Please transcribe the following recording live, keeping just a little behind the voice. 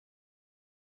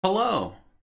Hello!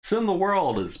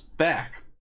 SimTheWorld is back,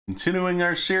 continuing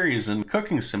our series in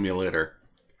Cooking Simulator.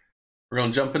 We're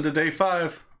going to jump into day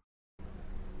 5.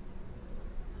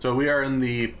 So we are in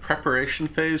the preparation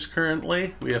phase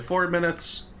currently. We have 4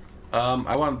 minutes.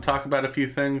 I want to talk about a few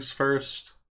things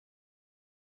first.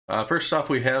 First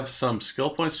off, we have some skill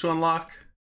points to unlock.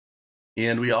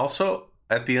 And we also,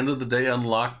 at the end of the day,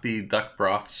 unlock the duck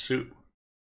broth soup.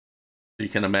 So you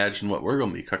can imagine what we're going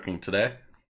to be cooking today.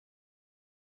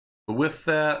 But with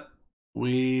that,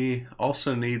 we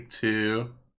also need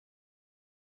to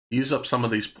use up some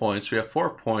of these points. We have 4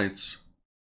 points.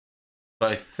 So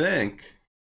I think it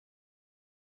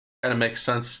kind of makes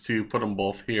sense to put them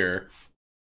both here.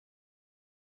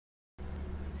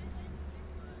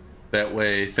 That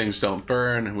way things don't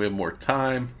burn and we have more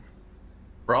time.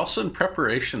 We're also in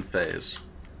preparation phase.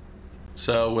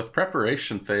 So with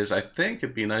preparation phase, I think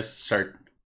it'd be nice to start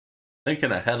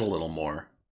thinking ahead a little more.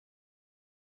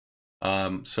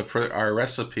 So for our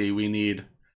recipe, we need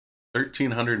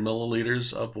 1,300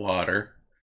 milliliters of water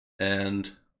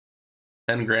and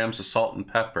 10 grams of salt and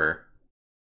pepper.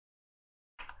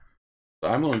 So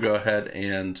I'm going to go ahead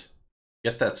and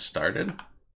get that started.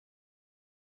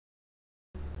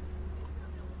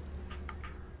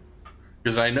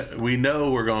 Because we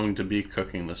know we're going to be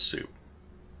cooking the soup.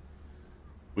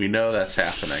 We know that's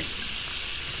happening.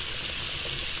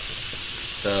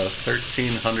 So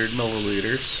 1,300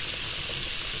 milliliters.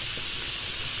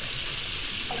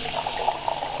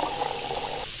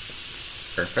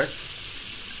 Perfect.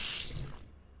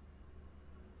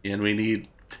 And we need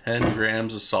 10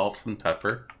 grams of salt and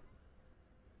pepper.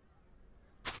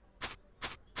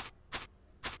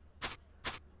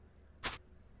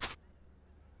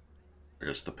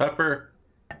 There's the pepper.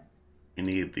 We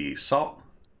need the salt.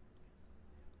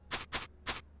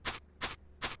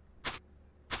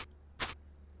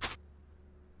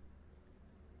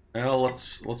 Now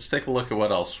let's take a look at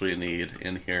what else we need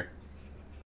in here.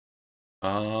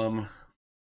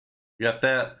 We got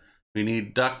that. We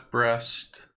need duck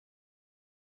breast.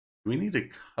 We need to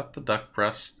cut the duck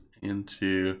breast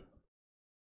into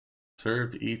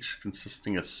serve each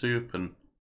consisting of soup and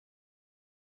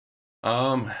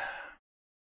I'm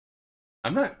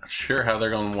not sure how they're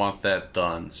going to want that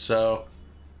done, so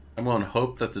I'm going to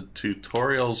hope that the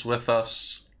tutorials with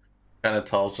us kind of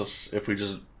tells us if we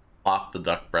just plop the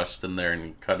duck breast in there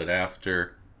and cut it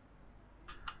after.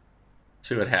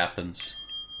 See what happens.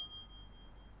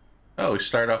 Oh, we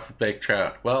start off with baked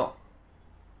trout. Well,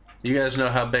 you guys know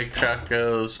how baked trout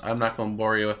goes. I'm not going to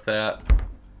bore you with that.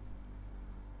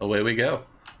 Away we go.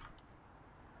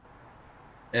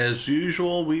 As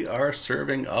usual, we are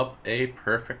serving up a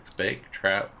perfect baked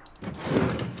trout.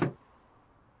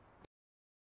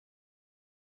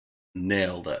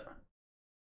 Nailed it.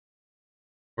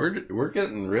 We're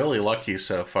getting really lucky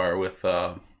so far with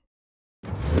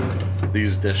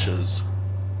these dishes.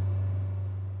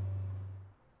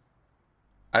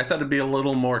 I thought it'd be a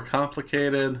little more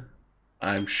complicated.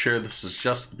 I'm sure this is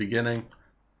just the beginning.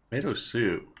 Tomato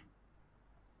soup.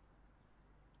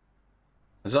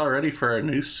 Is all ready for a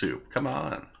new soup. Come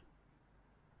on.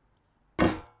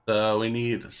 So we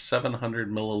need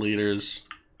 700 milliliters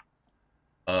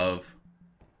of...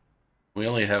 We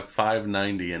only have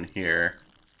 590 in here.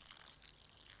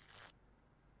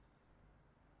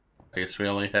 I guess we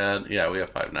only had... Yeah, we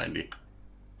have 590.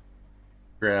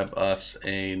 Grab us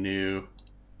a new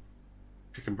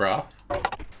chicken broth.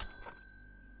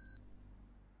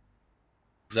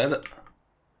 Is that it?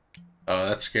 Oh,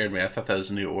 that scared me. I thought that was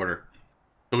a new order.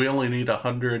 So we only need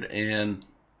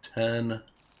 110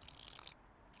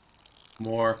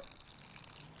 more.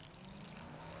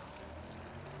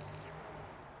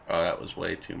 Oh, that was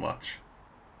way too much.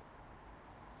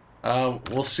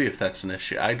 We'll see if that's an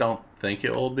issue. I don't think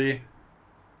it will be.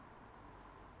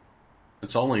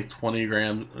 It's only 20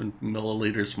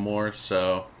 milliliters more,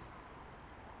 so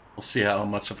we'll see how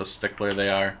much of a stickler they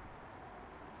are.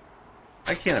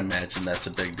 I can't imagine that's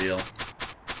a big deal.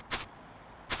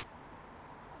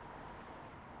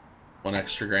 1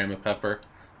 extra gram of pepper.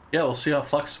 Yeah, we'll see how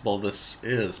flexible this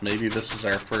is. Maybe this is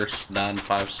our first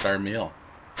non-5-star meal.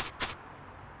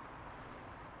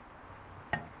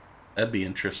 That'd be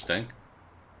interesting.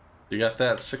 You got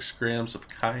that, 6 grams of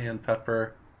cayenne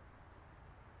pepper.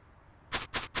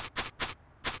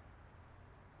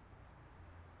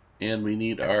 And we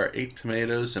need our 8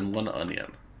 tomatoes and 1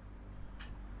 onion.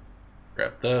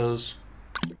 Grab those.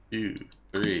 2,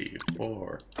 3,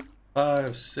 4,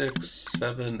 5, 6,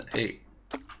 7, 8.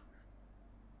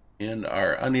 And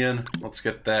our onion. Let's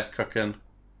get that cooking.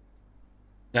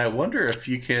 Now I wonder if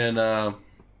you can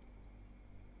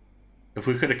If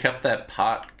we could have kept that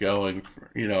pot going,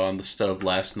 you know, on the stove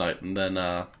last night, and then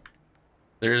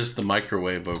there is the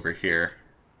microwave over here.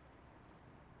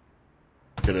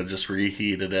 Could have just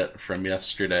reheated it from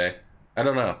yesterday. I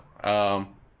don't know.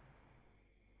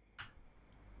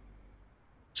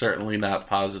 Certainly not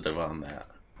positive on that.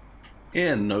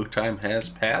 And no time has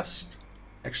passed.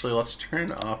 Actually, let's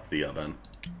turn off the oven.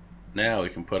 Now we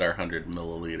can put our 100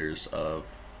 milliliters of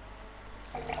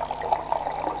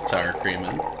sour cream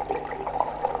in.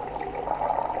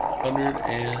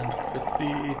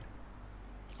 150.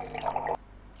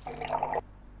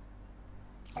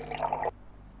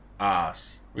 Ah,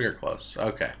 we are close.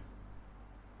 Okay.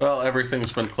 Well,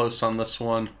 everything's been close on this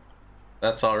one.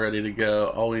 That's all ready to go.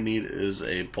 All we need is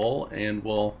a bowl, and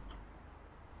we'll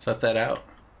set that out.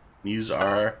 Use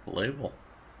our label.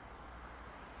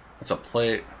 That's a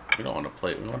plate. We don't want a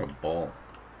plate, we want a bowl.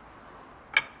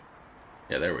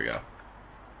 Yeah, there we go.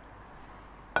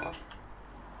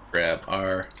 Grab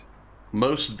our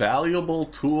most valuable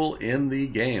tool in the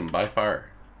game by far.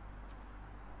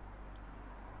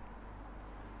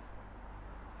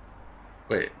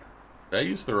 Wait, did I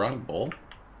use the wrong bowl?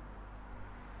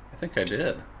 I think I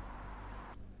did.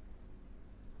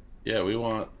 Yeah, we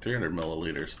want 300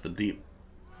 milliliters, the deep.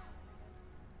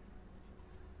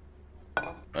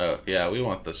 Oh, yeah, we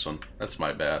want this one. That's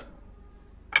my bad.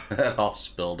 That all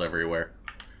spilled everywhere.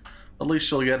 At least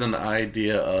you'll get an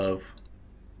idea of,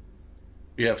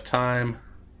 if you have time.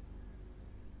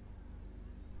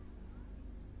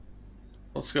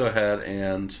 Let's go ahead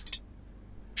and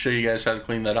show you guys how to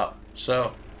clean that up.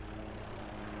 So,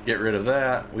 get rid of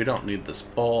that. We don't need this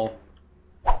bowl.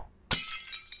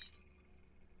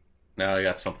 Now I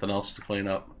got something else to clean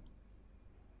up.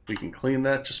 We can clean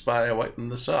that just by wiping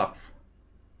this off.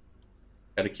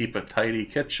 Got to keep a tidy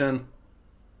kitchen.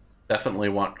 Definitely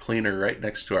want cleaner right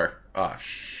next to our... Oh,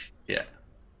 shit.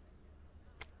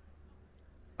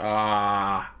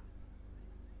 Ah.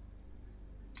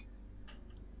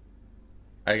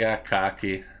 I got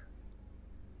cocky. At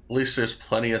least there's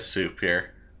plenty of soup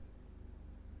here.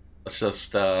 Let's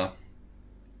just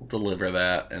deliver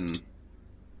that and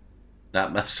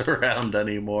not mess around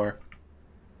anymore.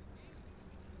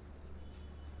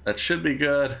 That should be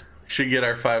good. Should get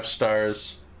our 5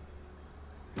 stars.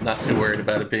 Not too worried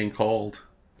about it being cold.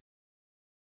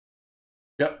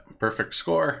 Yep, perfect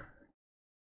score.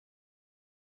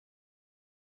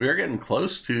 We are getting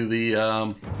close to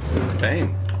the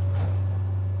fame.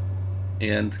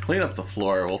 And to clean up the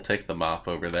floor, we'll take the mop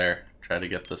over there. Try to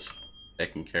get this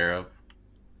taken care of.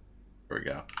 There we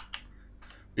go.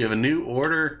 We have a new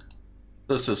order.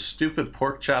 This is stupid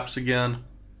pork chops again.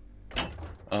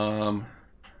 I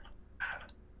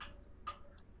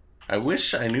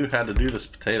wish I knew how to do this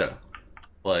potato.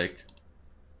 Like,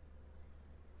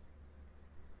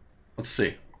 let's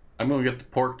see. I'm gonna get the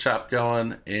pork chop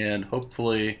going, and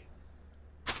hopefully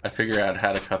I figure out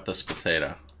how to cut this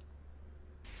potato.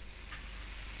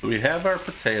 So we have our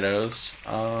potatoes.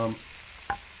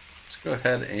 Let's go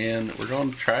ahead and we're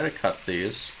going to try to cut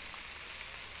these.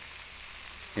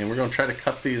 And we're going to try to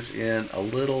cut these in a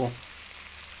little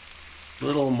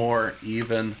more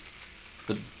even.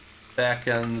 The back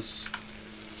ends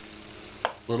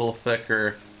a little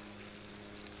thicker.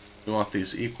 We want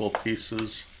these equal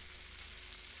pieces.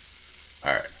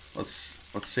 All right, let's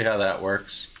see how that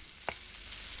works.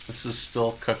 This is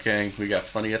still cooking. We got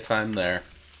plenty of time there.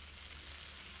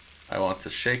 I want to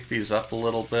shake these up a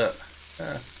little bit.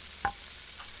 All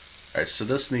right, so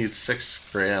this needs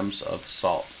 6 grams of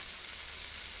salt.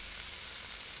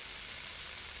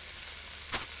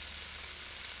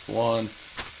 One,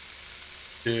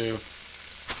 2,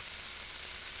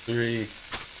 3,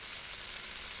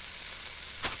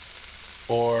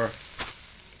 4,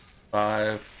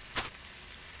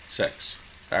 5, 6.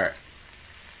 All right.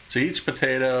 So each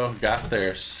potato got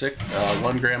their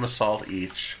 1 gram of salt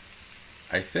each.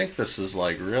 I think this is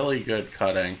like really good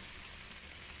cutting.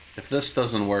 If this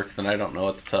doesn't work, then I don't know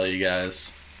what to tell you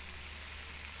guys.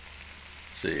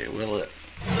 Let's see, will it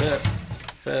fit?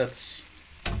 Fits.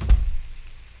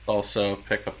 Also,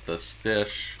 pick up this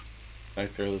dish. Can I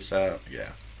throw this out? Yeah.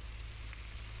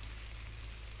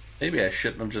 Maybe I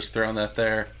shouldn't have just thrown that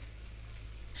there.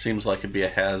 Seems like it'd be a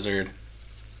hazard.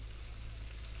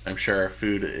 I'm sure our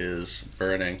food is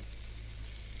burning.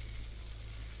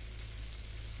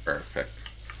 Perfect.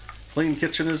 Clean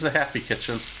kitchen is a happy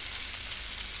kitchen.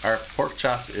 Our pork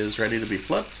chop is ready to be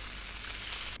flipped.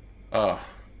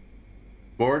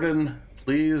 Gordon,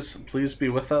 please be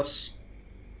with us.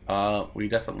 We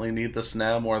definitely need this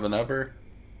now more than ever.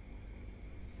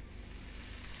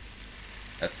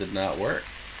 That did not work.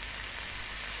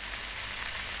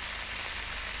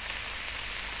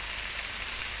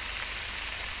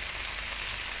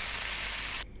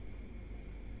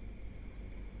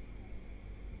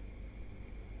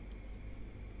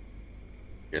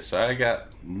 Okay, so I got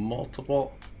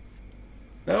multiple.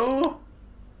 No!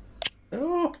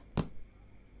 No!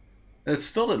 It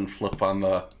still didn't flip on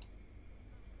the...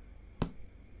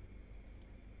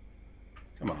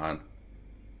 Come on.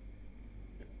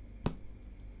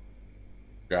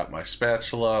 Drop my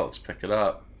spatula. Let's pick it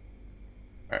up.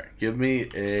 Alright, give me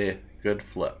a good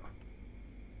flip.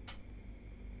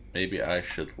 Maybe I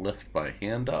should lift my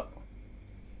hand up.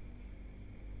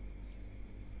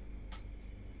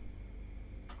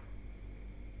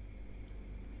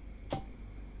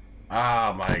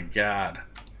 Oh my god.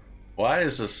 Why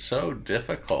is this so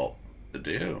difficult to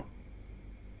do?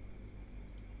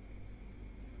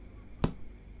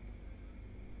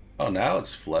 Oh, now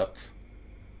it's flipped.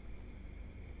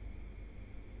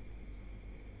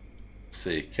 Let's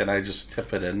see, can I just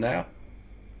tip it in now?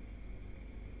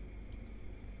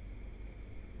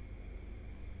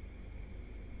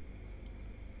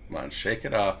 Come on, shake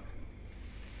it off.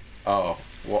 Oh,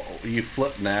 well, you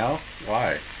flip now?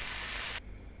 Why?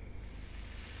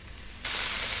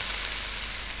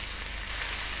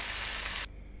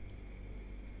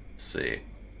 Let's see.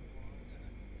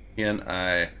 Can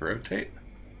I rotate?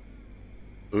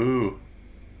 Ooh.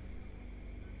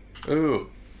 Ooh.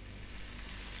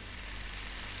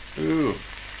 Ooh.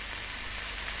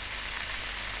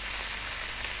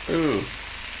 Ooh.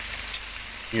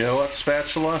 You know what,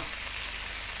 spatula?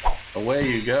 Away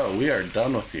you go. We are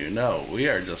done with you. No, we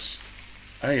are just...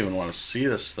 I don't even want to see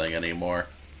this thing anymore.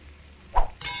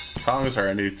 Tongs are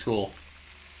a new tool.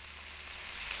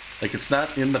 Like, it's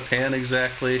not in the pan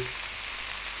exactly.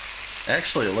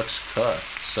 Actually, it looks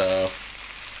cooked, so...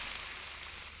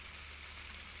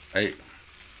 I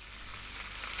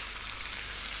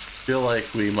feel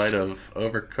like we might have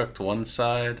overcooked one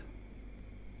side.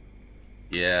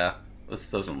 Yeah, this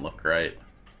doesn't look right.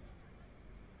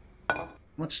 How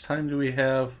much time do we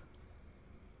have?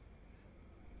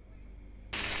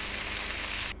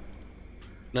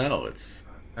 No, it's...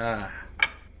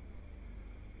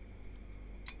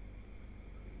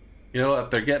 You know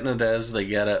what? They're getting it as they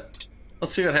get it.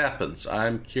 Let's see what happens.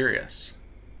 I'm curious.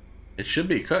 It should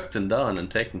be cooked and done and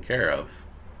taken care of.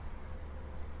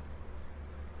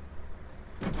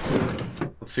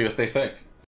 Let's see what they think.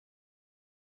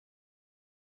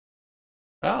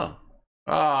 Oh.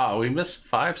 Ah, we missed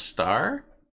 5-star?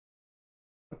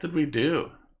 What did we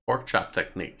do? Pork chop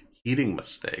technique. Heating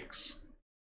mistakes.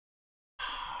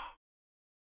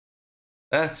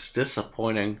 That's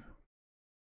disappointing.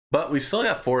 But we still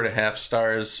got 4.5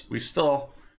 stars. We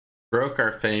still broke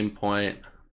our fame point.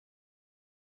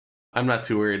 I'm not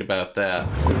too worried about that.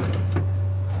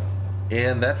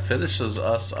 And that finishes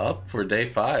us up for day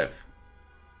 5.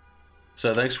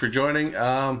 So thanks for joining.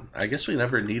 I guess we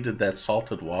never needed that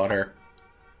salted water.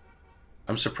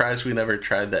 I'm surprised we never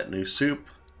tried that new soup.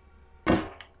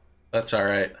 That's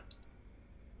alright.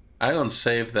 I'm gonna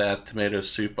save that tomato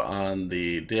soup on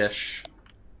the dish.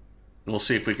 And we'll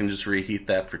see if we can just reheat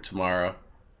that for tomorrow.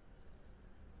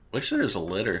 Wish there was a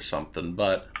lid or something,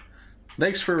 but...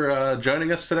 Thanks for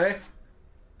joining us today,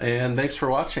 and thanks for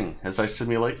watching as I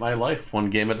simulate my life one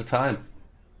game at a time.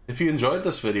 If you enjoyed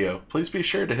this video, please be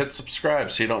sure to hit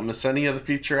subscribe so you don't miss any of the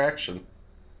future action.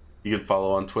 You can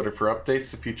follow on Twitter for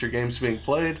updates to future games being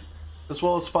played, as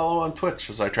well as follow on Twitch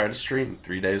as I try to stream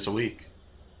 3 days a week.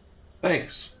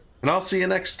 Thanks, and I'll see you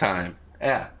next time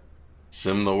at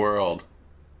SimTheWorld.